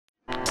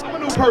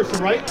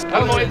person, right? I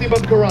don't know anything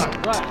about the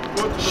Quran.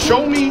 Right.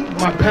 Show me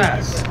my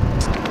past.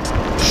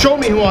 Show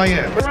me who I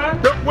am.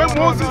 When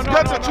Moses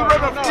got the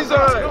children of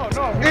Israel,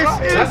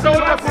 it's in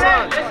the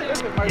Quran.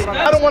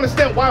 I don't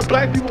understand why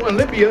black people in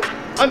Libya,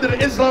 under the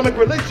Islamic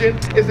religion,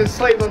 is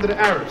enslaved under the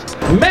Arabs.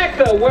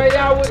 Mecca, where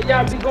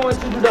y'all be going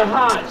to do the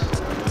Hajj,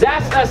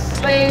 that's a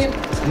slave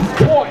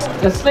port,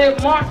 a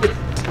slave market.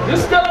 You're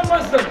still a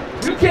Muslim.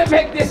 You can't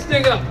make this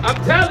thing up.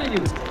 I'm telling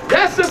you.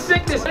 That's the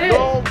sickness.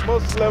 No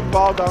Muslim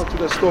bow down to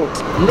the stone.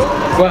 No.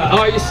 Well,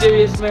 are you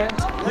serious, man?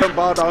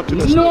 Bow down to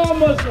the stone. No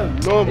Muslim.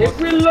 No Muslim. If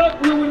we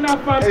look, we will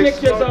not find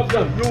pictures of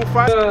them. You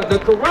find the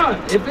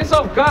Quran. If it's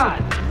of God,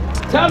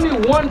 tell me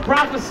one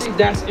prophecy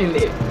that's in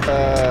there.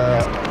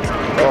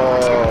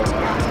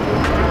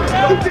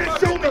 You can't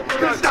show me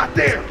because it's not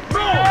there.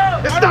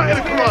 It's not in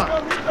the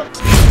Quran.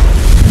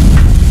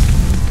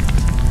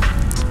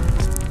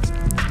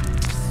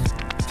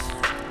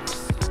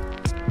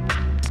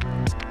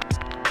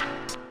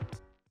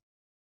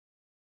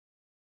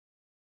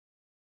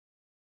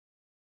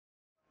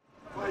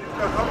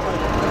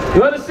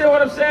 You understand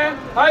what I'm saying?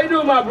 How you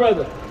doing, my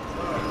brother?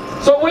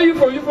 So where you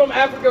from? You from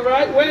Africa,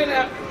 right? Where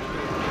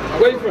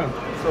you from?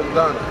 From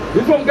Ghana.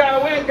 You from Ghana?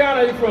 Where in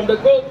Ghana are you from? The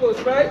Gold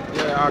Coast, right?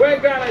 Yeah. Where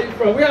in Ghana are you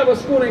from? We have a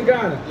school in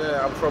Ghana.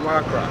 Yeah, I'm from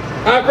Accra.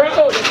 Accra?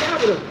 Oh, the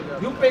capital.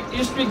 Yeah.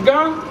 You speak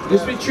Ghana? You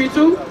speak Tree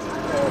too?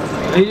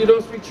 And you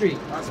don't speak Tree?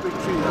 I speak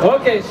Tree.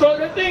 Okay, so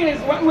the thing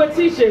is, what we're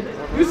teaching,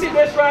 you see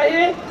this right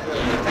here?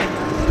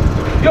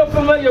 You're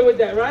familiar with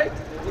that, right?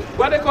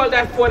 What they call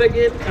that fort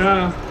again?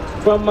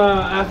 From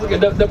Africa,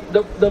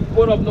 the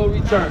port of no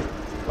return.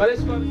 What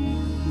is it called?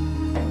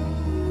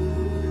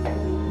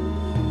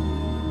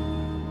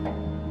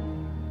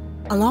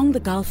 Along the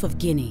Gulf of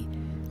Guinea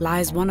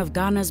lies one of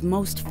Ghana's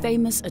most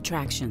famous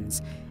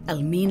attractions,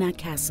 Elmina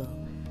Castle.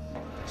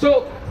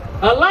 So,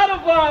 a lot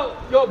of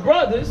your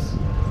brothers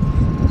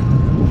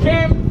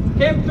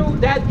came through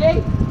that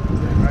gate,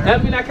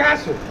 Elmina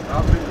Castle.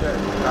 I've been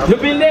there.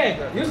 You've been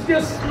there. You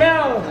still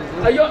smell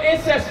your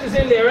ancestors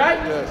in there, right?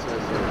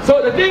 Yes.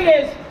 So the thing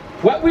is,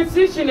 what we're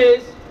teaching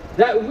is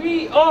that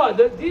we are,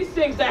 these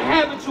things that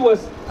happen to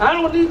us, I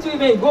don't need to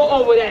even go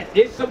over that.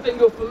 It's something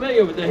you're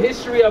familiar with, the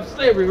history of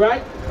slavery,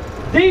 right?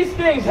 These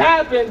things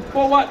happen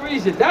for what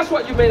reason? That's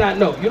what you may not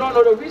know. You don't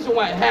know the reason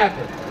why it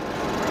happened.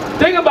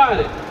 Think about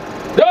it.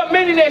 There are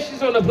many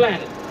nations on the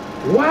planet.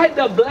 Why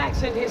the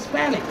blacks and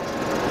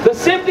Hispanics? The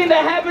same thing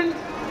that happened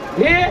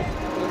here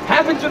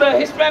happened to the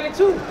Hispanic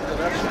too.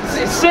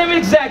 Same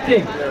exact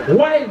thing.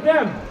 Why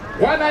them?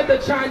 Why not the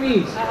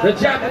Chinese, the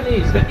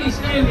Japanese, the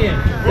East Indian,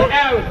 the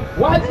Arab?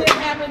 Why did it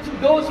happen to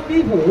those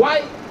people?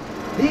 Why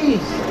these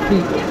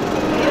people?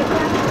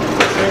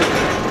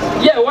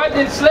 Yeah, why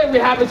did slavery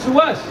happen to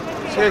us?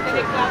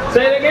 Hatred.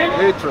 Say it again?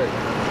 Hatred.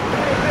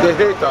 They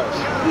hate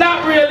us.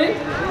 Not really.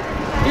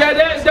 Yeah,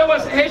 there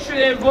was hatred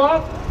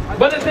involved.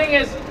 But the thing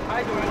is,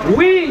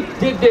 we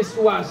did this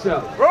to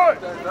ourselves. Right.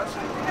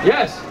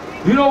 Yes.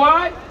 You know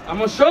why? I'm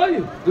going to show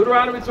you.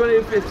 Deuteronomy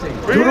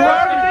 28:15.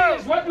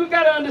 Deuteronomy is what we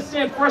got to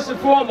understand first and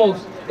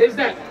foremost is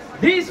that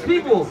these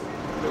people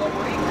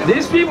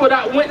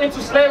that went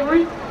into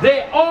slavery,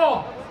 they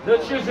are the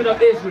children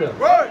of Israel.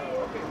 Right.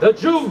 The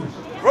Jews.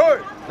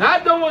 Right.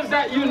 Not the ones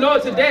that you know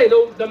today,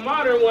 the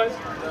modern ones.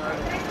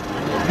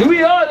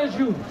 We are the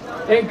Jews.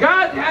 And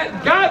God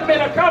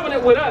made a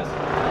covenant with us.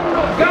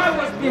 God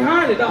was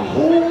behind it, the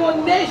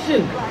whole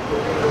nation.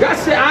 God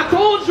said, I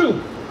told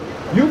you,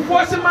 you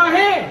forcing my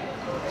hand.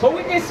 So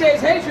we can say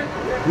it's hatred.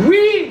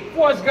 We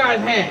force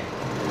God's hand.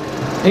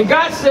 And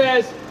God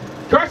says,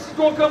 curse is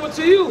going to come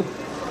to you.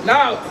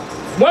 Now,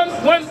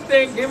 one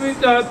thing, give me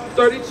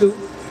 32.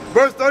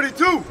 Verse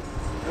 32.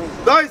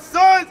 Thy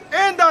sons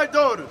and thy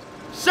daughters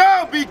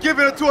shall be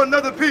given to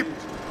another people.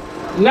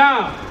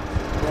 Now,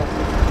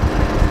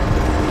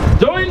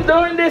 during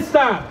this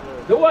time,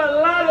 there were a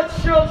lot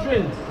of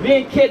children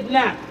being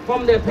kidnapped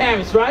from their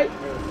parents, right?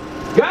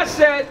 God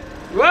said,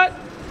 what?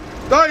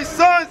 Thy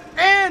sons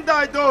and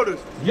thy daughters.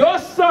 Your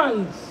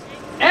sons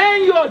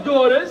and your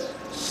daughters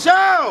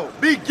shall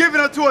be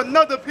given unto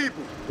another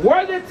people.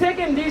 Were they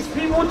taking these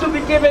people to be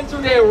given to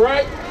their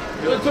right,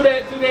 to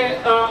their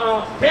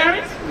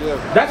parents?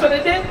 Yeah. That's what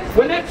they did?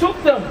 When they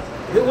took them,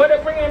 were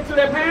they bringing them to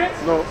their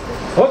parents? No.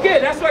 Okay,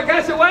 that's what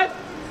God said, what?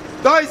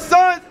 Thy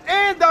sons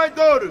and thy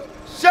daughters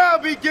shall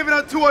be given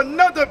unto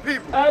another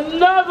people.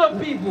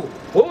 Another people.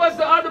 Who was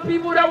the other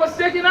people that was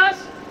taking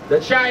us? The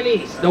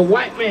Chinese, the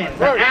white man,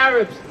 the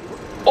Arabs,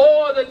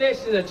 all the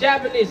nations, the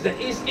Japanese, the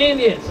East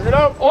Indians,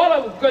 all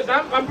of them, because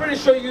I'm pretty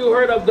sure you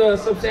heard of the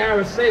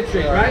sub-Saharan slave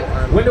trade, right?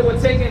 When they were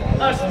taking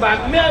us by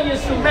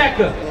millions to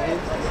Mecca.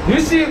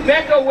 You see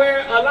Mecca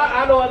where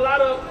I know a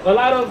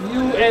lot of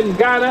you in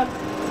Ghana,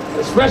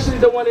 especially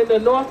the one in the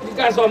north, you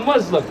guys are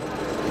Muslim,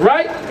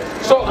 right?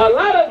 So a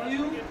lot of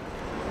you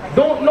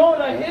don't know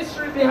the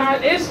history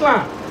behind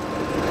Islam.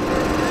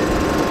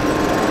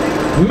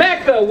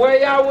 Mecca, where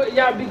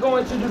y'all be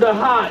going to do the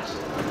Hajj,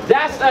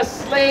 that's a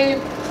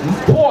slave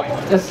port,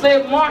 a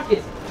slave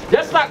market.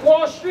 Just like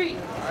Wall Street.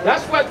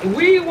 That's what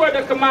we were,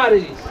 the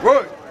commodities.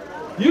 Right.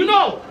 You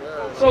know,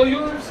 So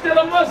you're still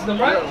a Muslim,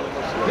 right?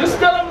 You're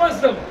still a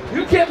Muslim.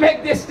 You can't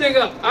make this thing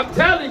up. I'm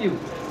telling you.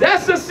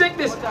 That's the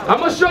sickness. I'm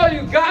going to show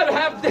you. God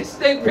have this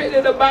thing written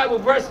in the Bible,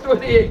 verse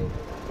 28.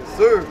 Yes,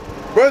 sir.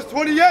 Verse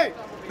 28.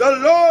 The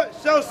Lord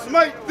shall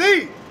smite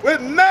thee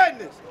with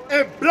madness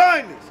and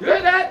blindness. You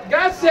hear that?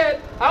 God said,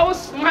 I will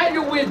smite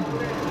you with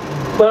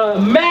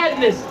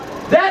madness.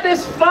 That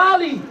is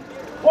folly.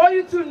 For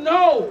you to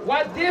know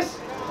what this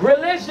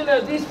religion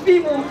of these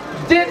people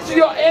did to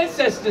your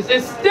ancestors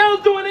and still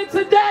doing it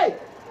today.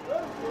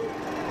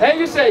 And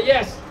you say,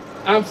 yes,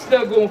 I'm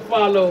still going to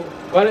follow.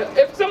 But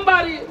if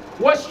somebody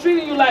was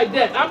treating you like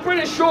that, I'm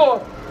pretty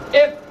sure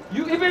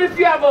even if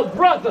you have a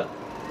brother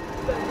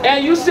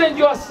and you send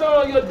your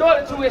son or your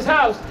daughter to his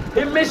house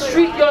and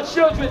mistreat your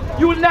children,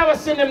 you will never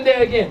send them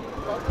there again.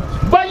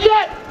 But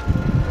yet,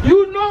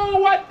 you know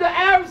what the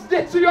Arabs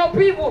did to your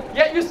people,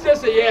 yet you still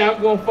say, yeah,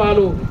 I'm going to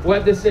follow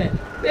what they're saying.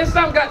 This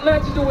time got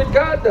nothing to do with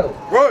God, though.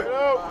 Right.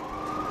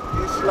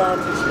 Islam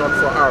is not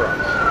for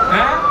Arabs.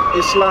 Huh?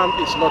 Islam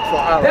is not for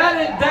Arabs.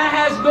 That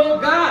has no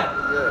God.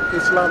 Yeah,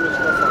 Islam is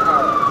not for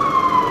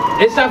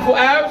Arabs. It's not for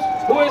Arabs?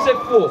 Who is it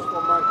for? It's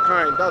for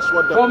mankind. That's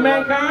what the For Quran,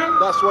 mankind?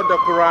 That's what the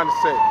Quran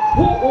said.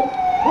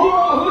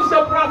 Who's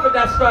the prophet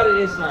that started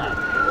Islam?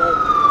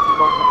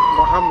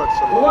 Muhammad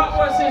sallallahu alaihi What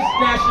was his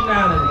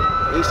nationality?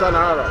 wasallam. He's an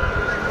Arab.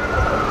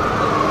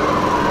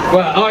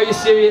 Well, are you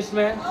serious,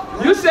 man?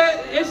 You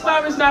said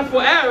Islam is not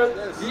for Arabs,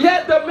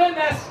 yet the man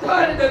that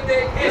started the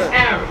thing is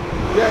Arab.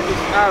 Yeah,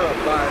 he's Arab,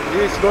 but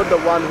he's not the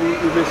one who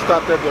even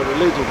started the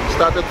religion. He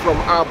started from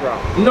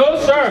Abraham. No,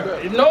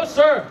 sir. No,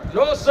 sir.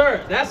 No,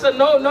 sir. That's a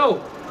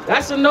no-no.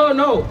 That's a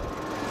no-no.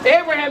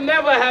 Abraham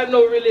never had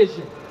no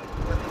religion.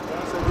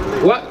 That's a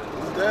religion. What?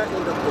 It's there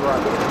in the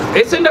Quran.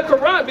 It's in the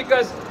Quran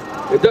because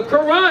the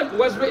Quran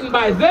was written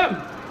by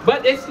them,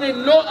 but it's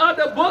in no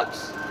other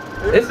books.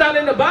 It's not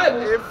in the Bible.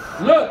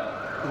 Look,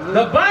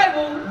 the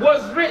Bible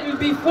was written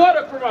before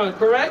the Quran,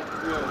 correct?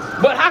 Yes.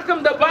 But how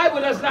come the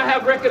Bible does not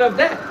have record of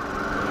that?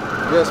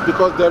 Yes,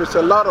 because there is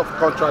a lot of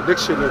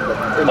contradiction in the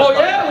Oh Bible.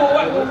 yeah?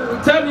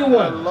 Well, tell me A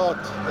one. lot.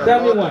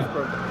 Tell me one.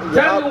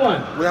 Tell me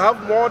one. We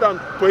have more than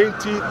 20,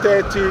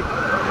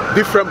 30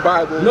 different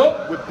Bibles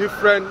Nope. with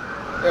different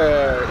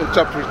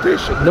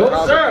interpretation. No,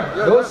 Bible. sir.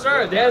 Yeah, No, that's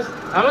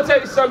sir. I'm going to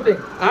tell you something.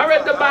 I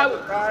read the Bible.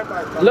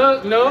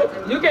 Look, no,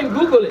 you can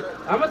Google it.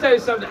 I'm going to tell you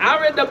something. I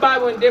read the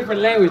Bible in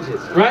different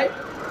languages, right?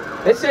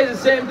 It says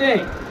the same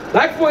thing.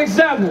 Like, for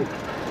example,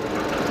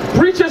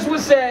 preachers would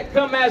say,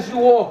 come as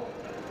you are.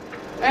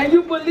 And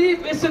you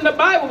believe it's in the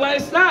Bible, but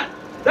it's not.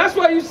 That's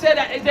why you said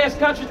that there's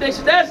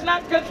contradiction. There's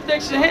not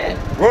contradiction here.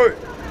 Right.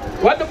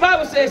 What the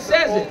Bible says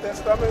Old it.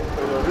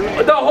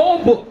 Testament. The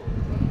whole book.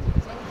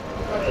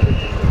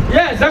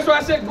 Yes, that's why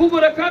I said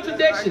Google the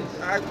contradictions.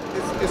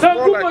 It's No,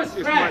 more Google like is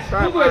it's trash. my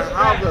time. Google is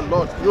I have trash. a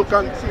lot. You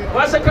can see.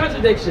 What's a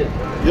contradiction?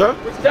 Yeah?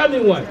 Tell me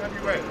one.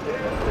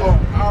 Oh,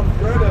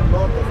 I've read a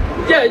lot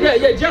of.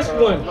 Yeah, just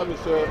one. Let me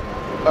say,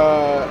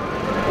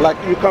 like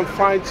you can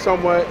find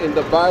somewhere in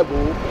the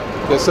Bible,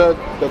 they said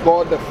the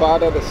God, the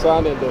Father, the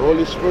Son, and the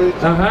Holy Spirit.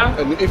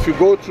 And if you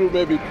go through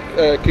maybe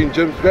King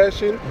James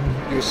Version,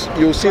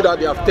 you'll see that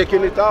they have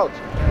taken it out.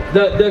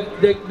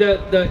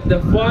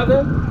 The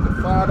Father.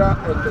 The Father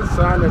and the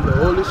Son and the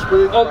Holy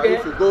Spirit. Okay. But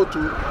if you go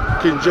to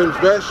King James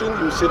Version,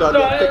 you see that they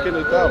have taken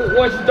it out.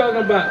 What you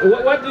talking about?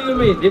 What do you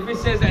mean? If it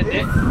says that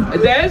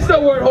there's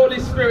the word Holy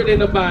Spirit in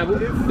the Bible,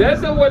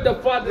 there's the word the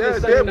Father and the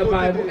Son in the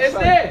Bible. It's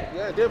there.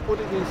 Yeah, they put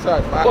it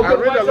inside. Okay, I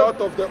read a what's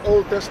lot of the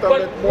Old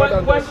Testament more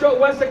than what's the the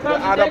other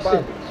contradiction?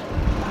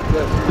 Bibles.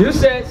 Yes. You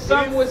said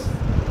some was.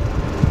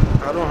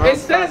 I don't have It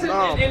says time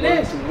now. it I'm going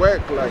is. to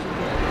work. Like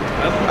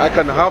I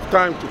can have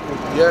time to cook.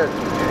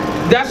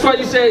 Yeah. That's why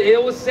you said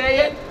it will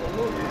say it.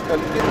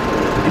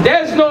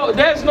 There's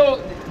no,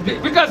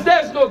 because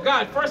there's no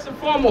God, first and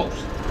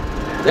foremost.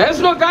 There's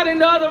no God in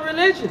the other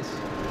religions.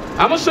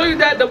 I'm going to show you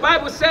that the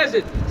Bible says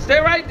it. Stay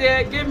right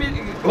there.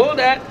 Hold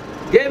that.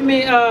 Give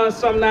me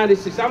Psalm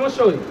 96. I'm going to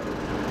show you.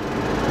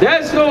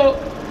 There's no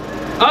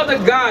other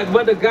God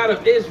but the God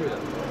of Israel.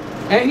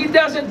 And he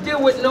doesn't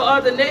deal with no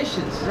other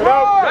nations.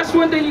 That's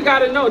one thing you got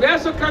to know.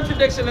 There's a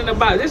contradiction in the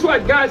Bible. This is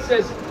what God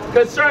says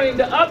concerning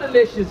the other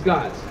nations'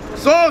 gods.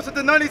 Psalm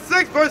chapter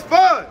 96, verse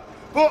 5.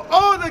 For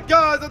all the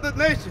gods of the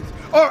nations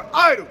are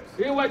idols.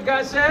 Hear what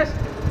God says?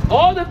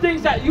 All the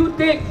things that you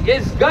think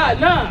is God,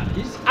 nah,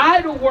 it's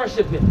idol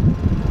worshiping.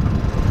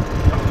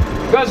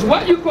 Because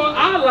what you call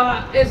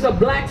Allah is a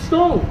black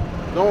stone.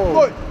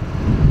 No,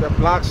 the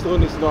black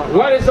stone is not.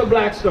 What is a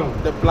black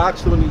stone? The black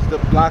stone is the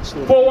black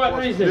stone. For what It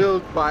was reason?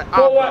 Built by For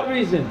Abraham. what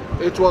reason?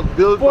 It was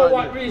built For by.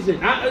 what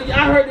reason? I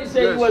heard he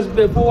say Yes. it was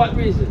built. For what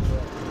reason?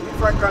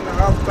 If I can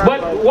have time.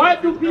 But why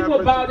do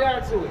people bow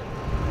down to it?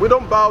 We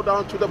don't bow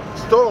down to the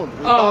stone.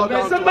 We bow Oh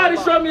man, down somebody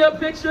to show me a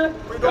picture.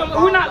 don't We're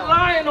bow not down.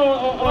 lying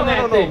on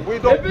that no, thing. we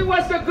don't. If it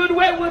was a good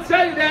way, we'll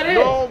tell you that is.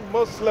 No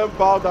Muslim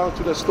bow down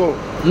to the stone.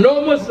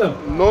 No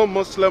Muslim. No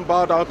Muslim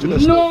bow down to the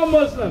stone. No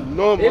Muslim.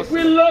 No If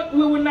we Muslim. look,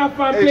 we will not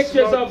find It's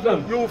pictures not- of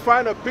them. You will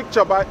find a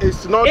picture, but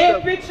it's not A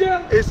the,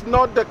 picture? it's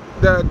not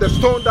the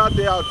stone that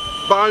they are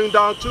bowing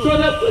down too. So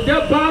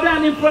they'll bow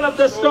down in front of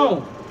the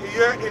stone.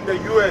 Here in the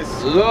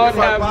U.S., Lord if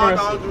I have bow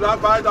mercy. down, do I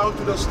bow down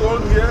to the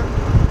stone here?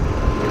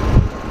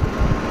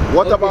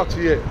 What about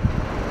here?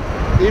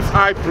 If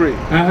I pray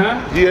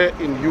here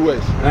in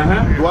U.S.,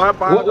 do I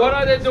bow down? What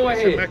are they doing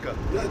here? Mecca.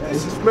 Yeah,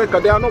 this is Mecca.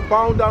 They are not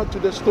bound down to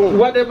the stone.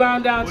 What they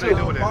bound down to?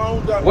 What they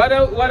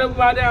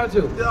bound down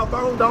to? They are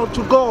bound down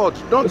to God,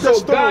 not the So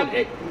stone.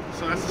 God,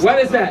 what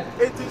is that?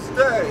 It is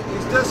there.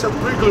 It's just a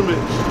pilgrimage.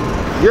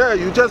 Yeah,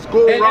 you just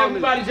go And around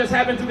everybody just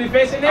happened to be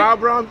facing it?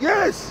 Abraham,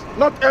 yes,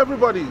 not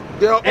everybody.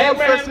 They are all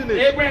facing it.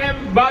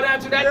 Abraham bowed down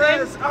to that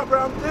Yes, thing?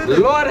 Abraham did it.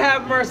 Lord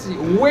have mercy.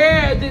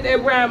 Where did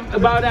Abraham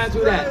bow down to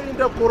that? In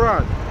the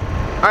Quran.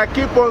 I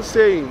keep on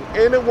saying,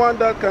 anyone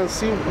that can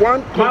see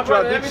one My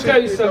brother, let me contradiction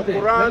tell you in the something.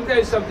 Let me Quran, tell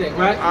you something,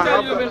 right?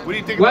 What do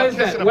you think What about is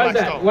kissing that? the What is black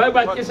that? stone? What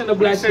about kissing the What do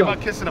black you say about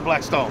stone? kissing the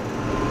black stone?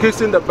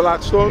 kissing the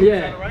black stone.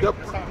 Yeah.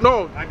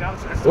 No,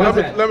 What's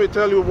that? let me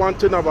tell you one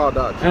thing about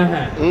that.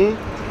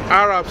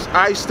 Arabs,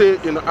 I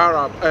stayed in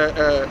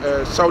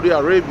Saudi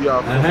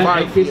Arabia for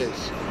 5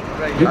 years.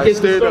 You I kiss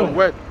the stayed and stone.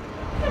 went.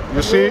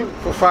 You see,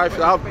 for 5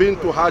 years, I've been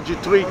to Hajj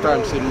 3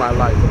 times in my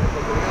life.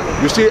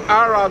 You see,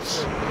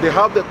 Arabs, they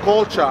have the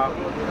culture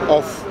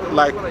of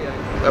like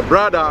a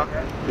brother,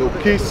 they'll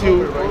kiss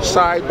you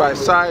side by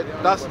side.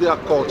 That's their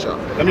culture.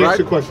 Let me ask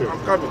you a question.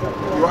 I'm coming.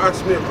 You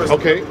asked me a question.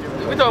 Okay.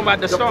 We're talking about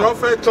the The stone.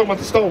 prophet Talking about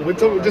the stone. We're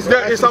talking just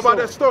Yeah, it's about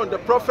the stone. The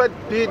prophet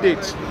did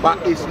it, but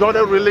it's not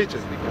a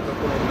religion.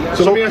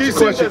 So let me ask you a kissing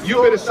question. the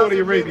You've been to stone Saudi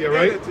doesn't Arabia, mean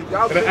right? anything.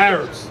 And the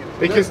Arabs,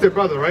 they kiss their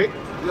brother, right?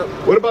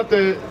 What about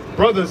the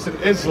brothers in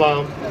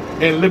Islam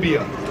in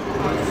Libya?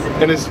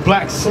 And it's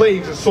black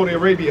slaves in Saudi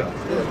Arabia.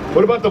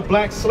 What about the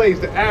black slaves,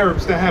 the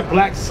Arabs that have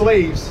black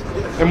slaves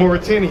in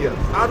Mauritania?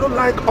 I don't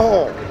like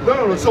all.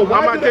 No. So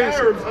why I'm do the against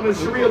it. Arabs under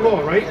Sharia law,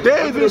 right? They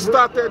Under even the-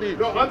 started it.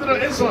 No, under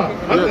the Islam.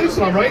 Under Yeah.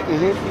 Islam, right?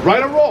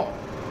 Right or wrong?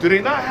 Do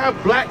they not have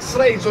black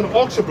slaves on the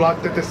auction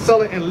block that they're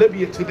selling in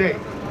Libya today?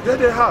 Yeah,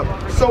 they have.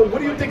 So what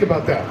do you think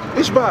about that?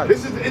 It's bad.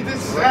 This is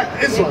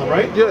Islam,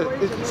 right? Yeah.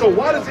 So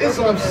why does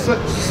Islam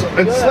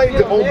enslave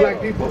their own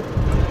black people?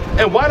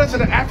 And why doesn't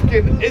the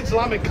African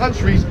Islamic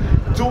countries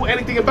do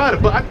anything about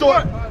it? But I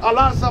thought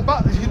Allah's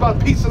he's about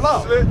peace and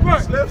love.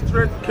 Slave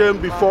trade came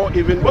before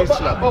even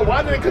Islam. But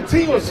why did it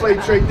continue a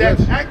slave trade?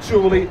 That's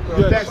actually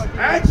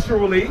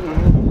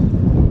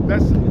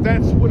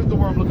that's what is the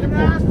word I'm looking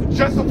for?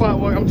 Justified.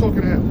 Well, I'm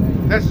talking to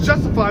him. That's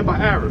justified by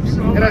Arabs,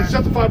 and that's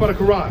justified by the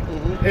Quran.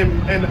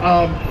 And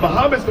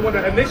Muhammad's the one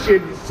that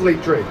initiated the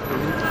slave trade.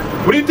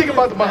 What do you think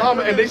about the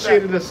Muhammad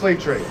initiated the slave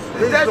trade?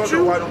 Is that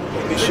true?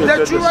 Is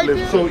that true right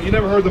there? So you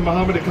never heard the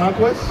Muhammad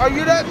conquest? Are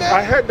you that man?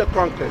 I heard the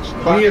conquest,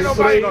 but He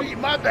enslaved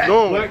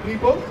no, black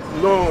people?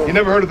 no. You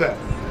never heard of that?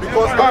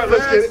 Because All right,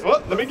 let's get it.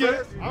 Oh, let me get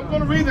it. I'm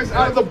going to read this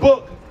out of the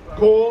book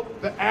called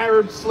The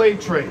Arab Slave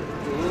Trade.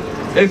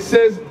 It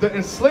says the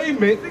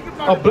enslavement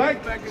of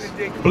blacks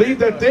believed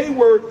that they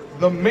were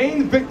the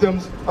main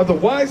victims of the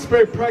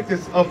widespread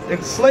practice of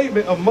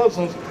enslavement of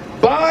Muslims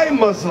by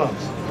Muslims.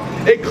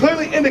 It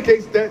clearly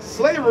indicates that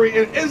slavery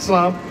in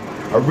Islam,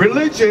 a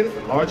religion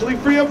largely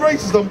free of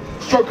racism,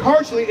 struck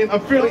harshly and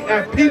unfairly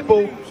at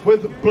people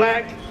with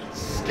black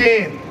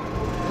skin.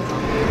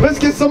 Let's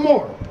get some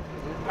more.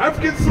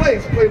 African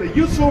slaves played a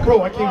useful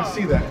role. I can't even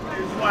see that.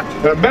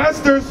 The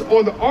masters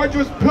on the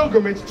arduous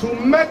pilgrimage to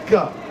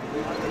Mecca,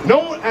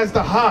 known as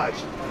the Hajj.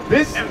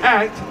 This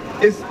act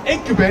is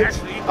incumbent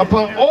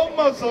upon all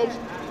Muslims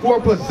who are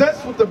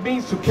possessed with the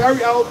means to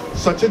carry out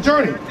such a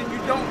journey.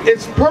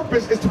 Its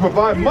purpose is to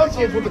provide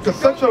Muslims with the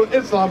conception of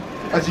Islam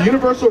as a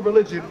universal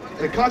religion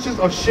and a conscience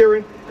of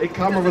sharing a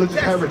common religious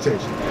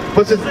heritage.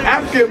 But since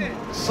African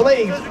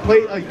slaves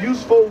played a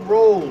useful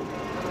role,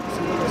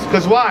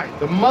 because why?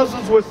 The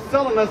Muslims were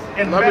selling us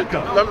in Mecca.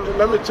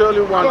 Let me tell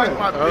you one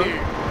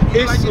thing.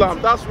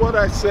 Islam, that's what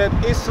I said.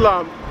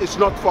 Islam is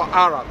not for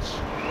Arabs.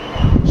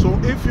 So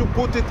if you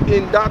put it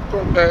in that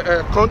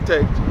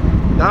context,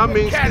 that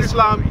means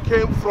Islam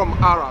came from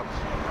Arabs.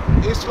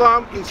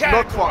 Islam is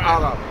not for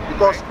Arabs,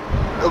 because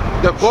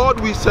the God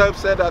we serve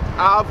said that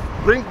I've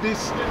bring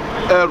this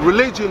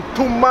religion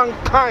to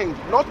mankind,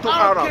 not to Arabs.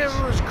 I don't care if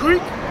it was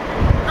Greek.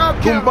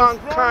 To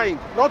mankind,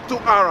 not to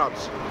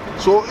Arabs.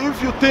 So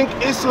if you think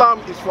Islam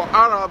is for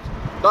Arabs,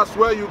 that's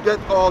where you get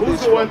all Who's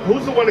this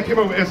Who's the one that came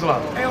up with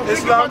Islam?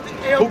 Islam.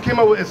 Who came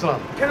up with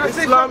Islam?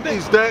 Islam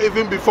is there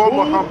even before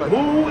Muhammad.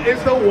 Who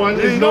is the one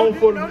that's known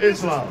for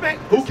Islam?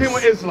 Who came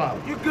with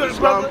Islam? You're good,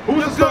 brother.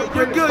 Who's the start?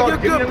 You're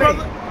good,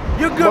 brother.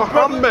 You're good,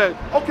 Muhammad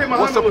Okay, Muhammad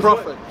was a was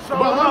prophet. What?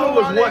 Muhammad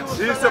was what?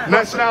 He's a prophet.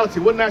 Nationality.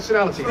 What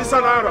nationality? He's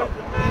an Arab.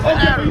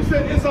 Okay, but you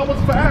said Islam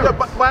was for Arabs. Yeah,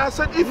 but I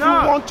said if you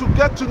want to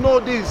get to know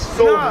this,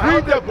 So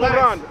read the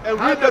Quran and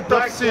read the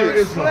tafsir.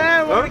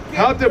 Islam?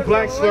 How did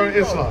blacks learn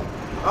Islam?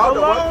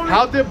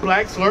 How did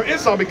blacks learn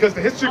Islam? Because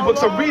the history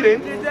books are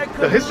reading,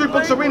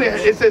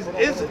 it says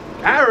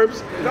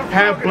Arabs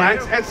have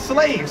blacks as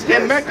slaves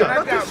in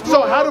Mecca.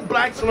 So how do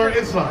blacks learn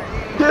Islam?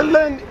 They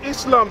learn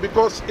Islam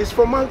because it's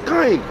for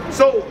mankind.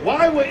 So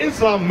why would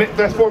Islam,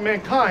 that's for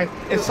mankind,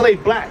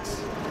 enslave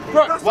blacks?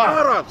 That's Why?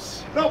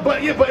 Arabs. No,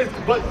 but yeah, but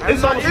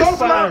Islam was started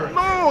by Arabs.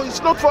 No,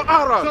 it's not for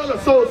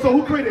Arabs. So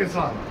who created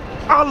Islam?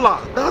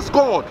 Allah, that's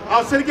God.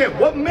 I'll say it again.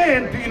 What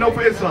man do you know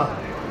for Islam?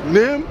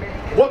 Name?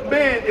 What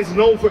man is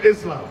known for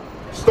Islam?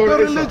 The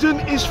religion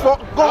is for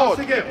God. I'll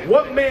say again.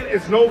 What man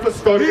is known for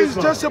starting He's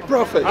Islam? just a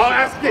prophet. I'll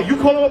ask again. You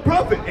call him a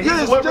prophet? And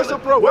Yes, what just a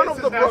prophet. What One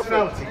is of the his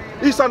nationality?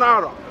 prophets. He's an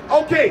Arab.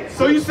 Okay,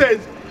 so you said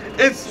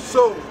it's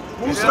So,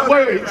 who started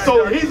wait,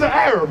 so he's an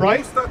Arab, right?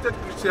 Who started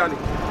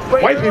Christianity?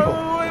 White people.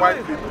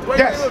 White people.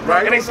 Yes,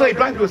 Right. and they enslaved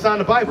black people. It's not in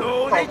the Bible.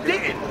 No, they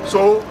didn't.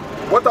 So,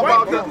 what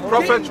about the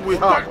prophets we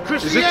have?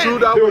 Is it true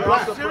that They we were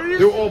black. have?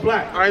 They were all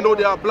black. I know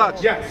they are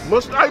blacks. Yes.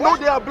 I know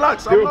they are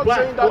blacks. They I'm were not black.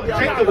 saying that Well, they are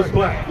Jacob was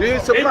black.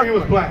 He's a Abraham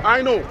was black.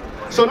 I know.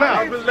 So now,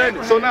 I've been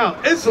learning. so now,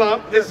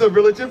 Islam is a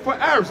religion for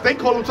Arabs. They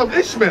call themselves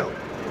Ishmael.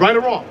 Right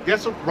or wrong?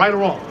 Yes, right or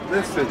wrong?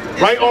 Listen.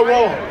 Right or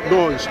wrong?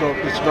 No, it's not.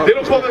 It's not. They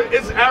don't call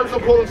it. Arabs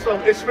don't call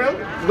themselves Ishmael.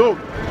 No.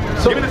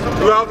 So give me this.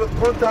 You have a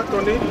contact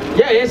on it?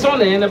 Yeah, it's on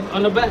there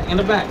on the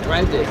back,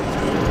 right there.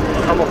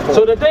 I'm a call.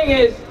 So the thing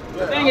is,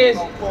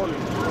 I'll call you.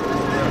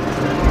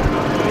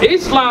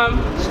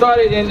 Islam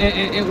started in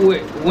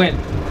when?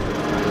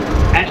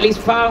 At least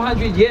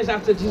 500 years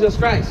after Jesus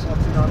Christ.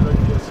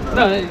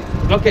 No,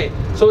 okay.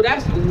 So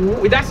that's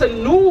a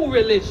new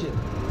religion.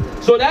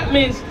 So that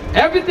means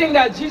everything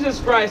that Jesus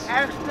Christ,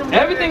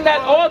 everything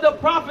that all the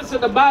prophets of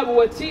the Bible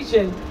were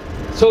teaching.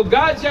 So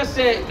God just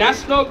said,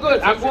 that's no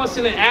good. I'm going to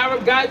send an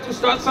Arab guy to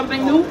start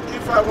something new.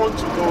 If I want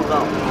to go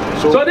now.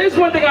 So this is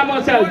one thing I'm going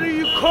to tell What are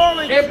you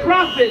calling A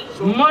prophet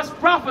must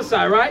prophesy,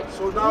 right?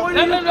 So now.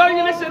 No,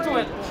 you listen to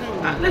it.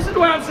 Listen to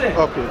what I'm saying.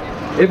 Okay.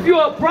 If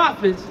you're a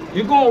prophet,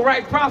 you're going to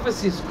write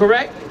prophecies,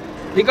 correct?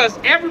 Because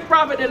every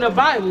prophet in the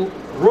Bible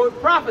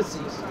wrote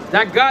prophecies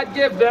that God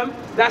gave them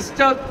that's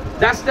still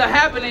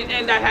happening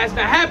and that has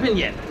not happened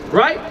yet,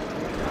 right?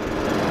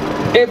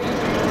 If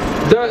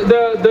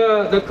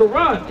the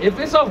Quran, if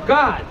it's of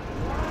God,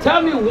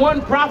 tell me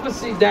one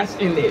prophecy that's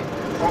in there.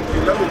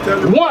 Okay, let me tell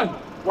you.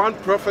 One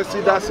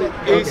prophecy that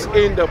is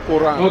in the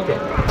Quran.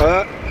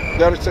 Okay.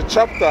 There is a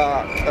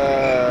chapter.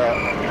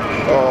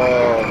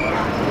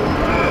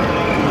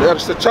 There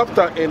is a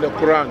chapter in the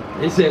Quran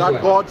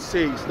that God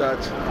says that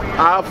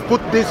I have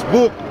put this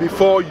book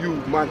before you,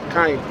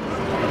 mankind.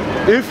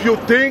 If you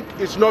think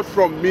it's not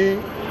from me,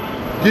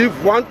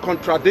 give one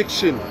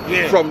contradiction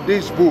from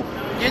this book.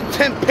 Get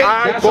 10 pages.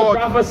 That's God, a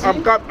prophecy.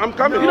 I'm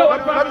coming. You know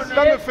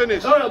let me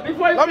finish. No,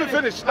 before you let me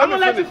finish. I'm gonna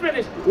let you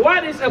finish.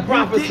 What is a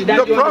prophecy?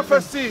 The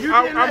prophecy.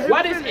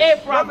 What is a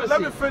prophecy?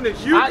 Let me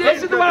finish.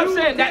 Listen to what I'm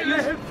saying.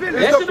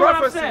 Listen to what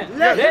I'm saying.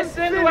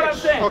 Listen to what I'm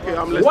saying. Okay,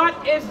 I'm listening.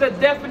 What is the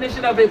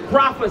definition of a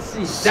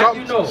prophecy that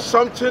you know?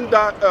 Something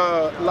that,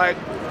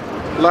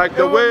 like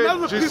the way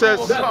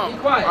Jesus,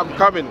 I'm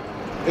coming.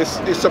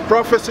 It's a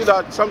prophecy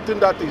that something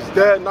that is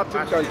there,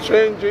 nothing can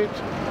change it.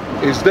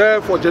 It's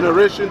there for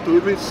generation to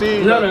even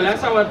see. No,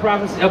 that's not what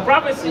prophecy. A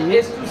prophecy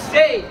is to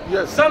say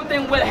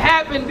something will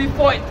happen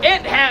before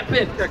it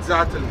happened.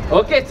 Exactly.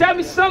 Okay, tell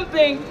me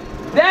something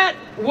that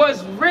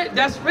was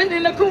that's written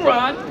in the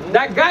Quran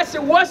that God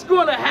said what's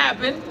going to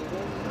happen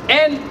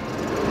and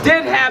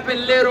did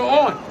happen later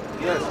on.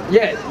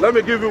 Yes. Let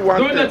me give you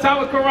one During the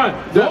time of Quran.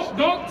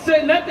 Don't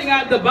say nothing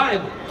out of the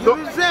Bible. Give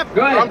an example.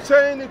 Go ahead. I'm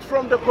saying it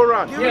from the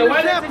Quran. Yeah,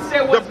 why does it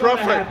say what's going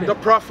to happen? The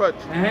Prophet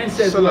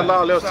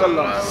sallallahu alaihi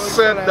wasallam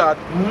said that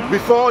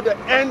before the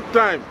end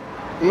time,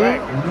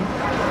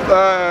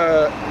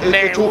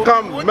 it will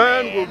come,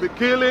 men will be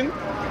killing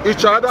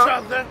each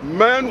other,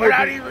 men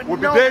will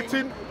be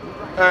dating,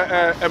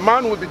 a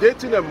man will be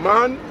dating a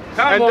man,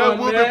 and then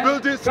we'll be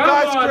building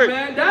skyscrapers.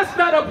 Man, that's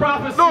not a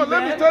prophecy. No,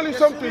 let me tell you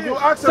something. You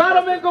asked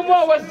Sodom and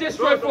Gomorrah was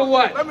destroyed for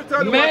what? Let me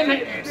tell you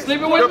men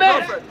sleeping with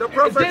men. The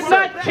prophet Did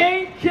not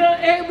Cain kill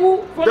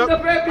Abel from the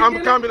very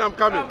beginning? I'm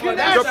coming.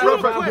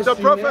 The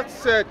prophet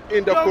said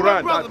in the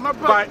Quran that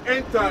by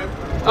end time.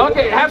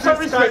 Okay, have some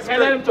respect and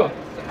let him talk.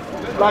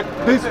 Like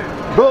these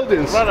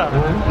buildings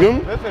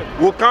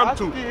will come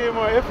to.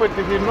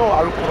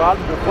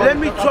 Let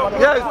me talk.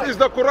 Yes, it's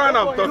the Quran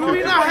I'm talking. Do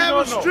we not have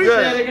a street?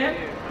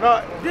 Yes. No,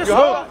 This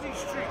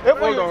if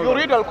you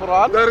read the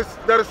Quran,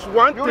 there is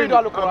one thing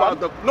about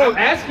the. No, I'm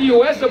asking you,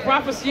 where's the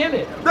prophecy in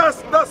it?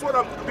 that's what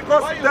I'm,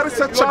 because there is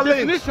a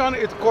challenge. definition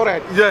is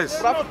correct.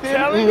 Yes.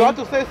 You have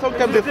to say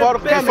something before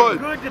Before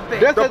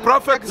the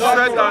prophet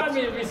said that.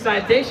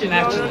 Recitation,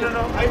 actually.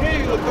 I hear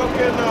you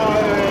talking.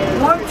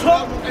 One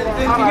talk and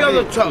then the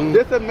other talk.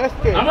 There's a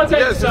mistake. I'm gonna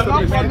tell you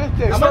something.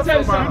 Yes, I'm gonna tell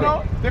you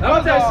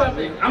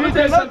something. I'm gonna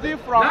tell you something.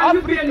 Now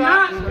you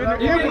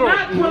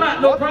cannot pull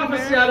out no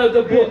prophecy out of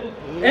the book.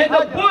 And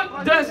the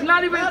book does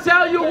not even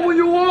tell you who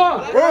you are.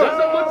 Does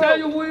the book tell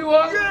you who you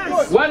are?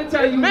 Why did it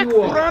tell you who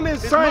you are? Quran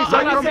is science.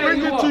 I can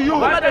bring it to you.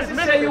 What does it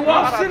say you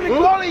are?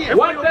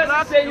 What does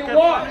it say you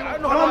are?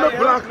 I'm a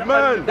black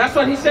man. That's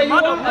what he said you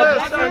are.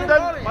 Yes, and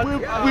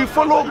then we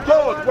follow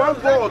God, one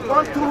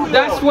true God.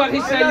 That's what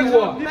he said you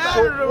are.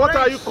 So what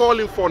are you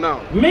calling for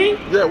now? Me?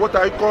 Yeah, what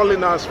are you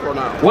calling us for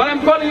now? What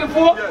I'm calling you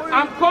for?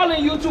 I'm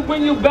calling you to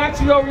bring you back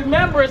to your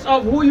remembrance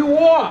of who you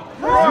are.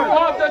 You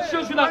are the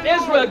children of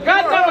Israel.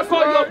 God never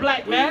called you a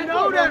black man. We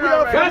know that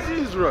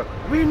already. Israel.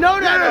 We know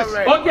that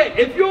already.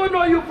 Okay, if you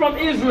know you from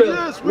Israel,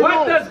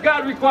 what does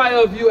God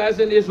require of you as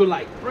an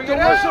Israelite? To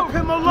worship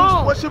him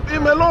alone. Worship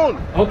him alone.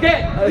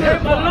 Okay,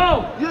 him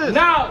alone. Yes.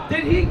 Now,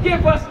 did he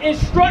give us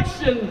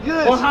instruction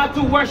on how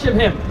to worship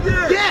him?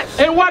 Yes.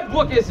 And what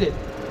book is it?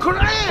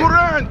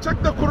 Quran.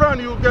 Check the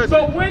Quran, you get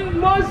So it. when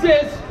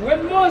Moses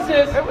went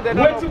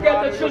to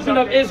get the children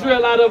of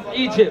Israel out of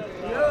Egypt,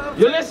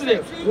 you're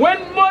listening.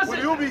 When Moses,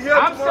 Will you be here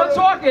I'm tomorrow?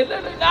 still talking.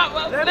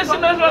 Listen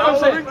to what I'm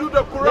saying. Bring you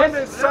the Quran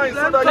and sign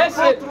so that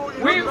Listen,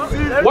 you go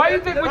through. why you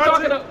think we're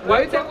talking about?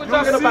 Why you think we're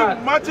talking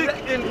about? Magic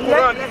in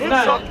Quran.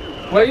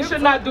 Nah. Well, you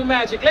should not do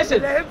magic.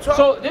 Listen.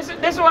 So this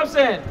is what I'm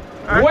saying.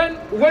 When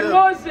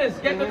Moses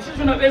get the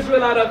children of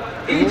Israel out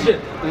of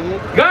Egypt,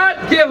 God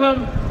gave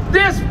him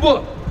this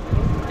book.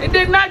 It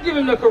did not give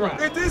him the Quran.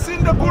 It is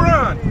in the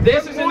Quran.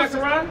 This is in the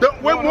Quran?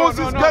 When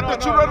Moses got the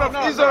children of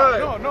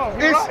Israel,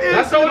 it's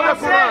That's in all the I'm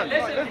saying.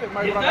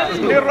 Quran.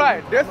 Listen, You're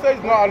right. This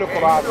is not the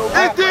Quran.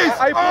 It is.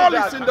 All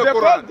is in the Because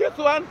Quran. this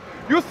one,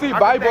 you see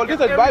Bible. This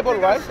is Bible,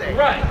 right?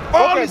 Right.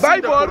 All Okay, is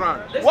in the Bible.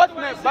 Quran. What's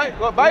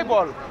name?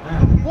 Bible.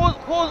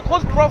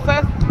 Whose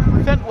prophet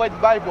sent with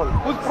Bible?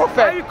 Whose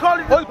prophet?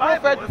 Whose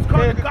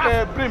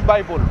prophet bring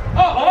Bible? Oh,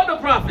 all the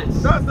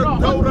prophets. That's the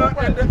Torah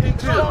and the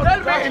Injil.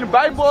 Tell me in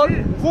Bible,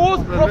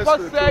 whose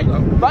prophet said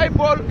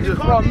Bible is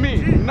from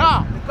me?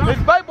 Now, his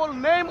Bible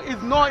name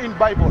is not in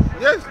Bible.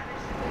 Yes.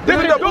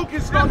 Then the book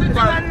is not in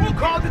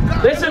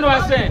Bible. Listen to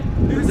what I'm saying.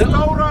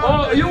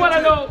 Oh, you want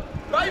to know?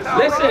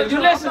 Listen, you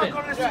listening.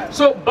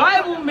 So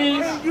Bible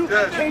means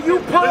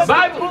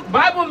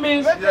Bible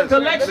means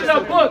collection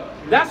of books.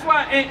 That's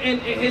why in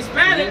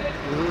Hispanic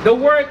the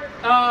word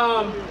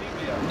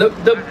the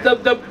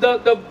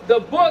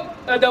book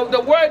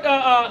the word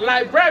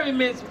library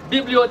means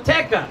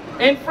biblioteca.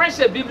 In French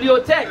it's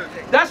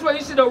bibliothèque. That's why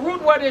you see the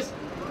root word is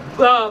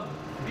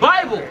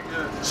Bible.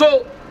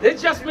 So it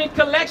just means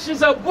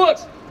collections of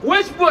books.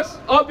 Which books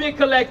are being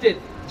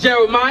collected?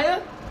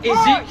 Jeremiah,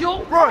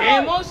 Ezekiel,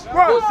 Amos,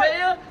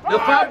 Hosea, the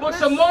 5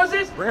 books of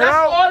Moses. That's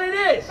all it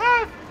is.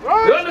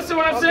 You understand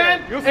what I'm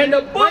saying? And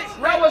the books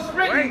that was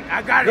written,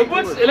 the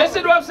books,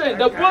 listen to what I'm saying.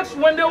 The books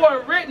when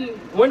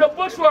the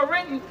books were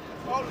written,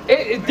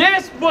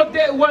 this book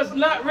that was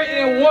not written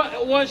in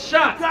one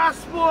shot.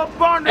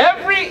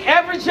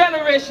 Every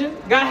generation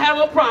gotta have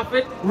a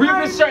prophet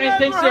read certain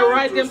things and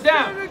write them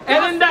down.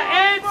 And in the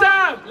end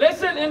time,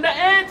 listen, in the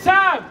end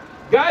time,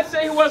 God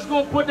said he was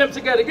going to put them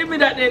together. Give me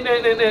that in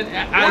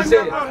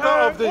Isaiah.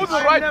 Who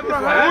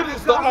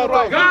is the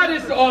author? God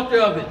is the author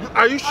of it.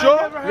 Are you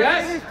sure?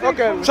 Yes.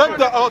 Okay. Check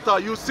the author.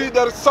 You see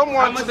there is someone.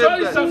 I'm going to show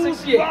you Psalm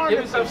 68. Give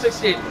me Psalm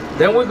 68.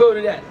 Then we'll go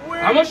to that.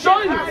 I'm going to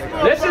show you.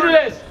 Listen to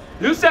this.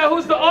 You said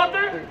who's the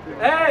author?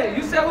 Hey,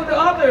 you said who the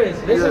author is.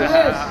 Listen to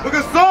this. Book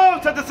of Psalm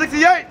chapter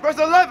 68 verse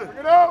 11.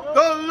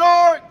 The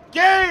Lord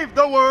gave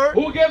the word.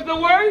 Who gave the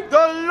word?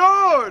 The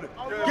Lord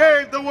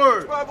gave the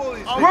word.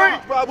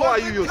 Which Bible are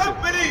you using?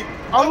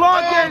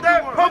 Allah gave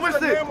the word. What's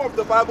the name of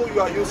the Bible you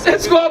are using?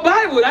 It's called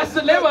Bible. That's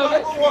the name of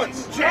it.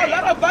 A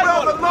lot of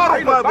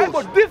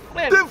Bible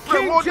different.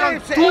 Different. More than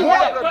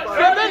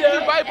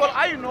 200 Bible,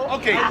 I know.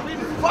 Okay,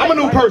 I'm a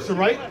new person,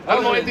 right? I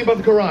don't know anything about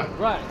the Quran.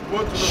 Right.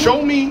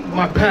 Show me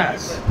my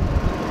past.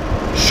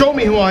 Show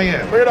me who I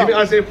am. Give me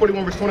Isaiah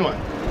 41 verse 21.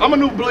 I'm a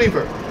new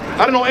believer.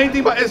 I don't know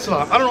anything about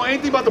Islam. I don't know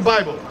anything about the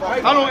Bible. I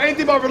don't know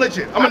anything about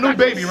religion. I'm a new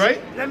baby, right?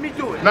 Let me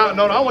do it. No, I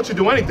don't want you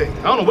to do anything.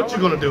 I don't know what you're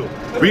going to do.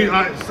 Read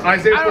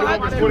Isaiah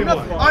 41 verse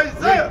 21.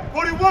 Isaiah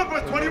 41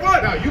 verse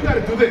 21. Now, you got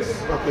to do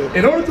this.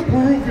 In order to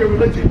prove your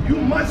religion, you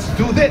must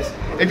do this.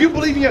 If you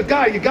believe in your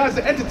God's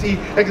the entity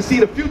that can see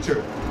the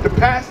future, the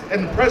past,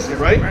 and the present,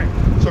 right?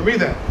 So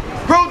read that.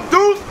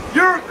 Produce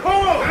your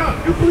cause.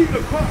 Now, you believe the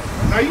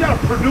cause. Now, you got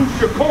to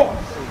produce your cause.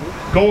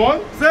 Go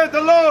on. Said the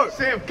Lord.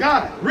 Say of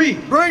God.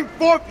 Read. Bring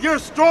forth your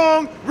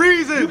strong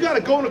reasons. You got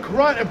to go in the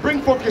Quran and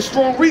bring forth your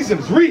strong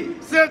reasons.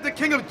 Read. Said the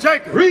King of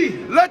Jacob.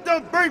 Read. Let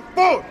them bring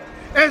forth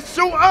and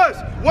show us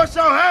what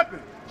shall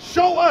happen.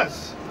 Show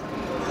us.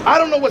 I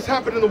don't know what's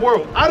happened in the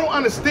world. I don't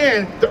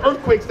understand the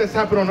earthquakes that's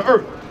happened on the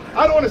earth.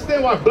 I don't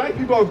understand why black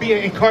people are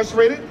being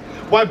incarcerated,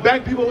 why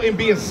black people are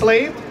being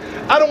enslaved.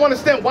 I don't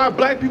understand why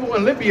black people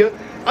in Libya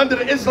under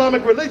the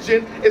Islamic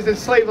religion is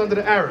enslaved under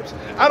the Arabs.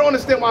 I don't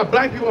understand why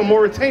black people in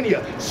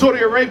Mauritania, Saudi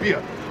Arabia,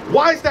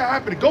 why is that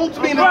happening? Go to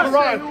me in the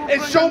Quran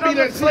and show me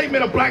the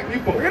enslavement of black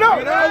people. I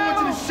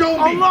want you to show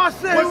me what's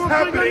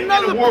happening in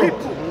the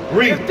world.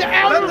 Read.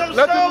 Let them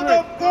show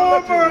the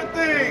former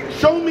things.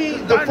 Show me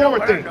the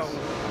former things.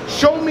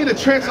 Show me the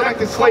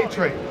transatlantic slave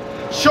trade.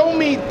 Show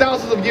me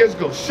thousands of years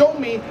ago. Show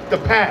me the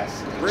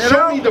past.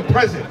 Show me the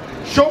present.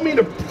 Show me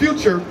the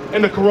future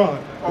in the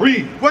Quran.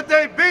 Read. What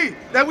they be,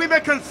 that we may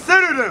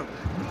consider them.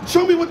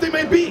 Show me what they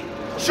may be.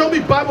 Show me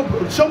Bible.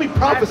 Show me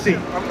prophecy.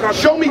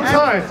 Show me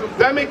time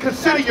that I may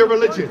consider your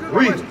religion.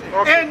 Read.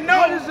 And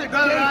know the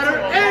latter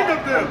end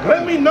of them.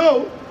 Let me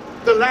know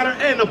the latter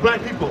end of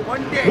black people.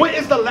 What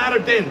is the latter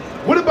end?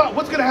 What about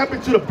what's going to happen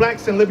to the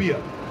blacks in Libya?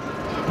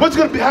 What's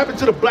going to happen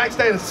to the blacks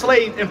that are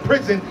enslaved in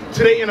prison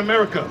today in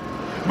America?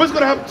 What's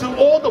going to happen to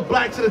all the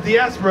blacks in the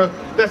diaspora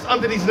that's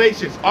under these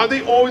nations? Are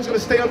they always going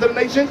to stay under the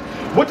nations?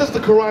 What does the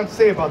Quran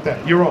say about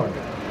that? You're on.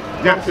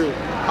 Yes. Okay.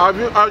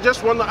 I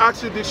just want to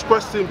ask you this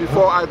question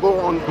before I go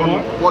on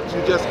what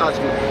you just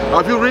asked me.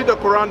 Have you read the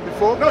Quran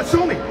before? No,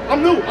 show me.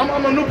 I'm new.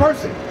 I'm a new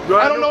person.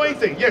 I don't know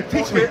anything. Yeah,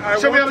 teach me.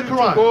 Show me how the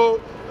Quran.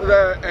 Go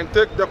and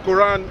take the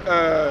Quran,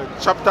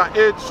 chapter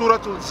 8,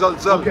 Surah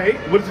Al-Zalzal,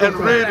 and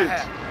read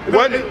it.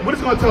 What is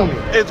it going to tell me?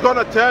 It's going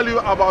to tell you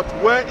about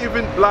where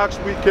even blacks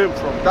we came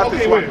from. That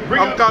is what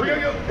I'm coming.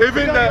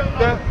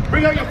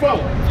 Bring out your phone.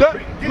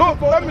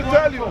 Look, let me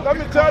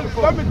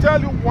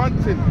tell you one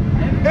thing.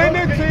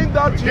 Anything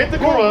that you get the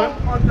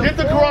Quran, get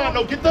the Quran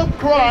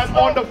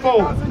on the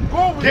phone.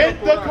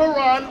 Get the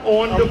Quran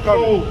on the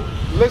phone.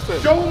 Listen.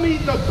 Show me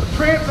the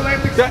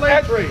transatlantic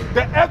slave trade.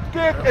 The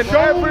earthquake and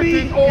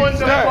everything. Show me on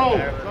the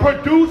phone.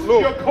 Produce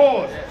your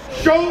cause.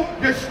 Show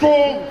your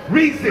strong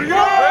reason.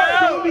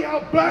 Show me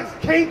how blacks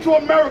came to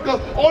America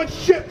on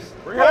ships.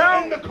 In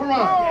the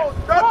Quran. No,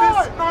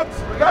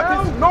 that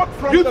is not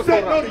from you the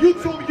said, Quran. No, you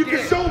told me you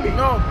can show me.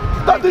 No,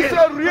 that is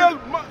a real,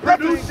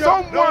 that is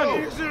someone.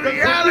 It's a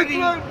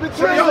reality.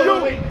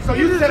 So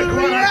you said the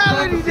Quran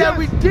reality that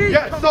we did.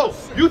 Yeah, so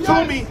you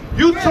told me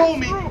the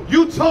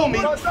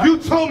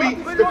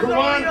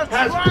Quran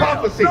has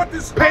prophecy.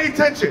 Pay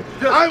attention.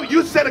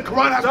 You said the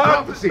Quran has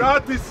prophecy.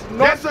 That is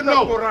not yes or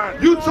no?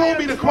 Quran. You told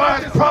me the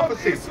Quran has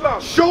prophecy.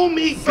 Show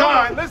me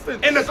God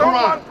in the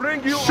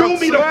Quran. Show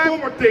me the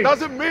former things.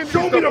 Doesn't mean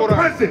show me the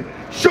present.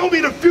 Show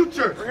me the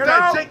future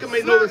that Jacob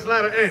may know this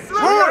latter end.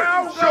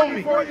 Show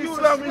me.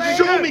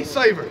 Show me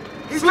slavery.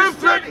 Slave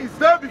trade is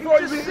there before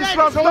even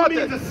Islam started.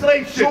 Show me the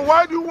slave ship. So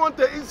why do you want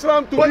the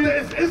Islam to be? But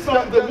it's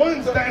Islam, the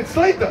ones that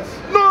enslaved us.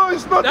 No,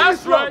 it's not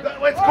That's Islam.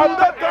 right. It's called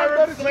the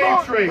Arab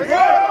slave trade. It's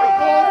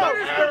called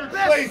the Arab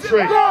slave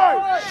trade.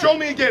 Show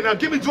me again. Now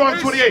give me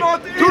Deuteronomy 28.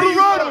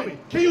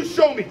 Can you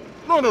show me?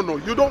 No,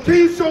 you don't. Can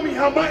you show me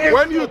how my answer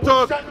when you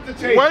talk,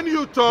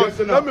 yes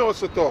let me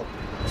also talk.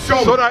 Show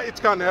me. So that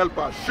it can help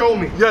us. Show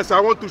me. Yes,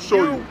 I want to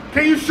show you.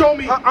 Can you show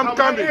me I'm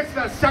coming.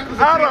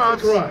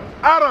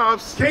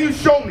 Arabs, can you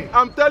show me?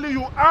 I'm telling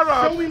you,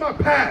 Arabs. Show me my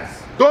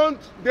past.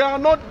 They are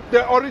not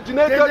the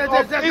originators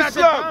of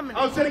Islam.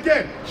 I'll say it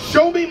again.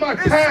 Show me my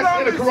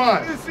past in the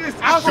Quran.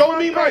 Show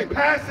me my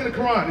past in the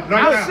Quran.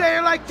 I'll say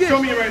it like this. Show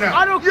me it right now.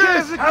 I don't care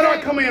if how do I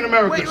come in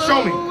America?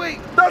 Show me.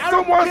 That's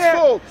someone's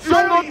fault.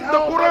 Show me how the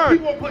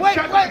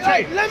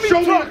Quran. Let me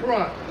show me the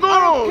Quran.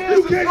 No,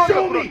 you can't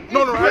show me.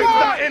 No, it's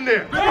not in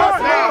there.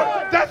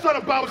 That's what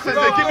the Bible says.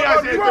 Give me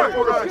Isaiah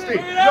 34:16.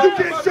 You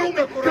can't show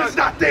me because it's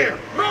not there.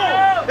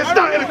 It's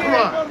not in the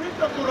Quran.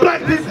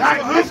 Black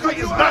history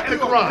is not in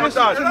the Quran.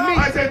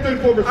 Isaiah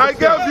 34:16. I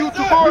gave you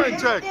to go and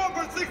check.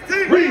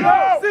 Read.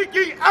 Seek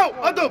ye out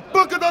of the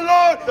book of the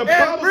Lord The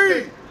Bible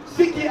says,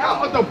 seek ye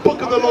out of the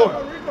book of the Lord.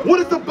 What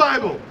is the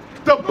Bible?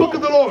 The book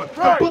of the Lord,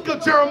 the book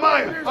of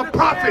Jeremiah, a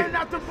prophet,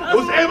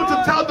 was able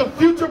to tell the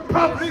future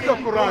prophecy of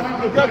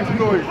Quran.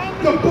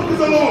 The book of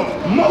the Lord,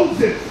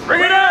 Moses.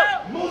 Bring it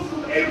up. Moses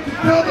was able to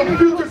tell the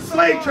future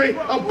slave trade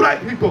of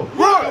black people.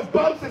 The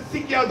Bible says,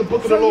 seek ye out the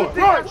book of the Lord.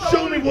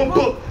 Show me one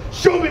book.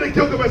 Show me the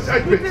Gilgamesh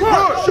Epic.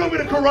 Show me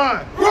the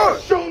Quran.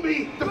 Show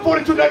me the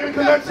 42 negative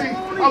connections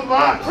of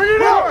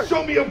lies.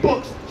 Show me your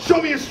books.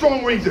 Show me your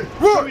strong reason.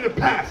 Show me the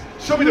past.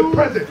 Show me the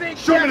present.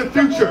 Show me the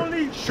future.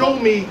 Show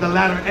me the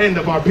latter end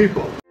of our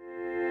people.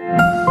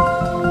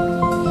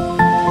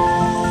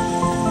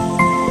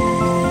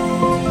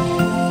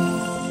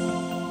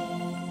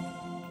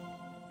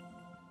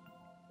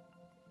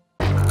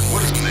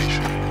 What is a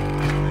nation?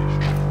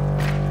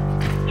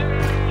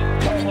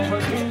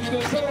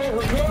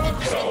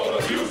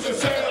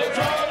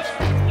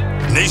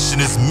 Nation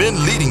is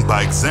men leading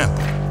by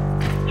example.